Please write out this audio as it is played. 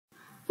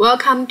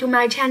Welcome to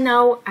my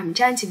channel. I'm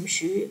Zhan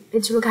Xu.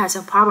 Let's look at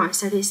the problem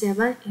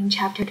 37 in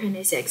chapter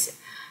 26.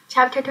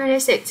 Chapter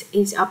 26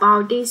 is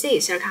about DC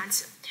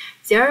circuits.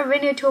 There we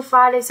need to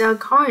find the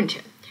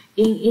current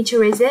in each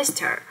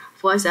resistor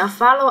for the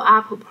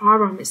follow-up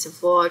problems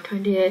for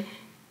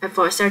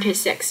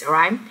 36,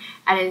 right?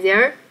 And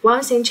there,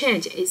 one thing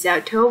changed is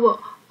that 12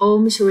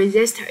 ohms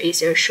resistor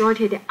is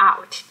shorted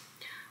out.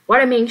 What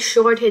I mean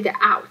shorted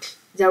out?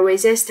 The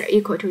resistor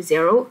equal to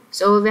 0,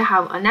 so we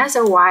have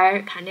another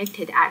wire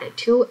connected at the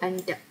two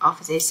ends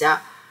of this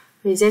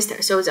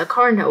resistor. So the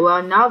current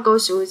will not go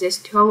through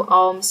this 12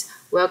 ohms,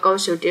 will go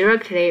through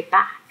directly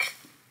back,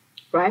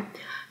 right?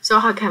 So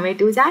how can we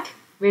do that?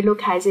 We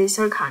look at this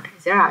circuit.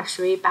 There are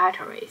three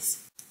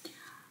batteries,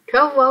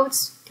 12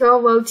 volts,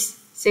 12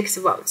 volts, 6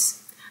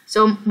 volts.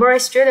 So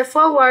very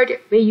straightforward,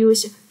 we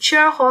use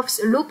Kirchhoff's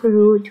loop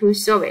rule to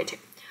solve it.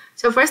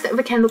 So first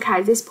we can look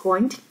at this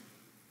point.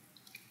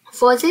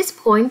 For this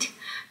point,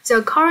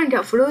 the current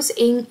flows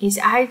in is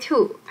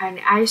I2 and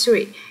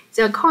I3.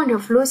 The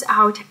current flows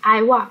out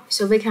I1.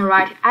 So we can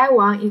write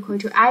I1 equal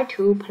to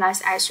I2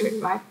 plus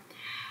I3, right?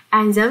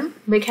 And then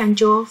we can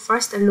draw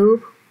first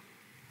loop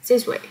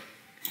this way.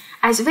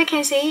 As we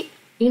can see,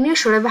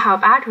 initially we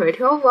have battery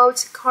 12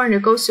 volts, current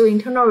goes through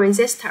internal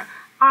resistor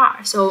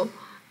R. So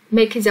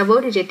make the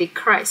voltage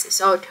decrease.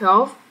 So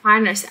 12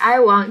 minus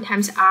I1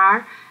 times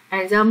R,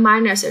 and then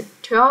minus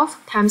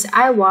 12 times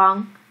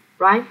I1,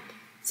 right?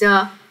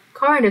 The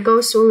current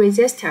goes through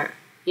resistor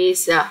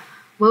is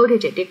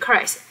voltage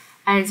decrease.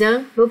 And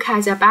then look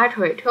at the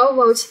battery 12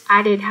 volts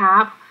added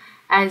up,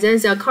 and then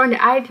the current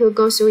I2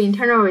 goes through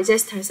internal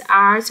resistance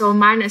R, so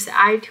minus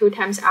I2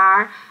 times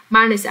R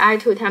minus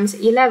I2 times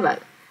 11,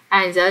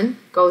 and then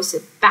goes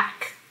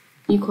back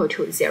equal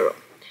to 0.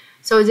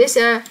 So this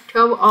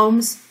 12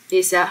 ohms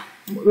is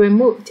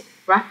removed,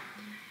 right?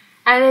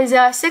 And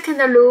the second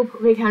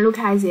loop we can look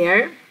at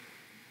there.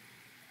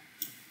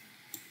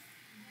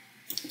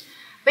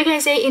 We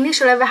can see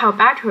initially we have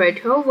battery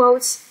 12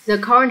 volts, the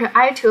current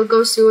I2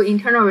 goes through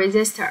internal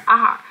resistor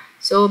R,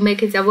 so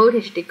make the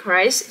voltage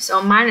decrease,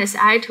 so minus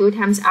I2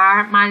 times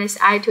R minus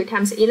I2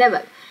 times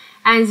 11.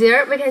 And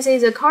there we can see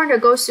the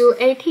current goes through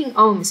 18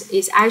 ohms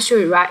is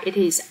I3, right? It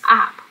is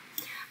up.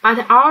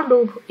 But our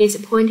loop is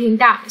pointing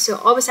down,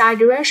 so opposite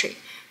direction.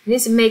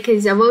 This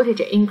makes the voltage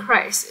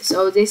increase,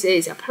 so this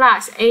is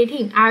plus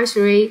 18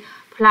 I3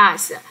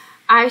 plus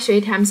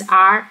I3 times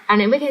R,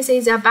 and we can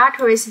see the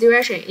battery's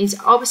direction is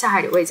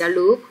opposite with the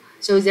loop,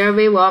 so there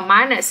we will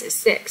minus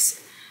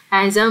 6,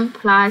 and then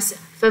plus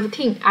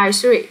 15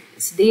 I3.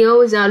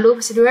 Still the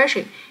loop's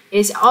direction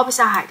is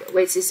opposite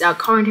with the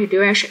current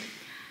direction.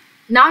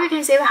 Now you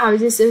can see we have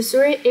these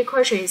three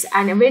equations,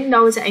 and we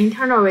know the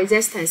internal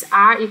resistance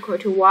R equal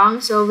to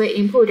 1, so we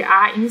input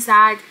R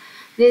inside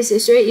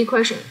these three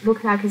equations.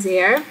 Look like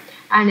there,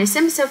 and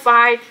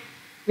simplified.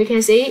 We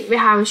can see we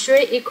have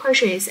three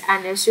equations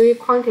and three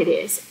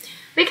quantities.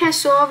 We can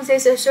solve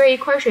these three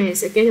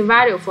equations, get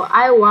value for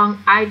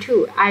I1,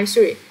 I2,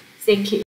 I3. Thank you.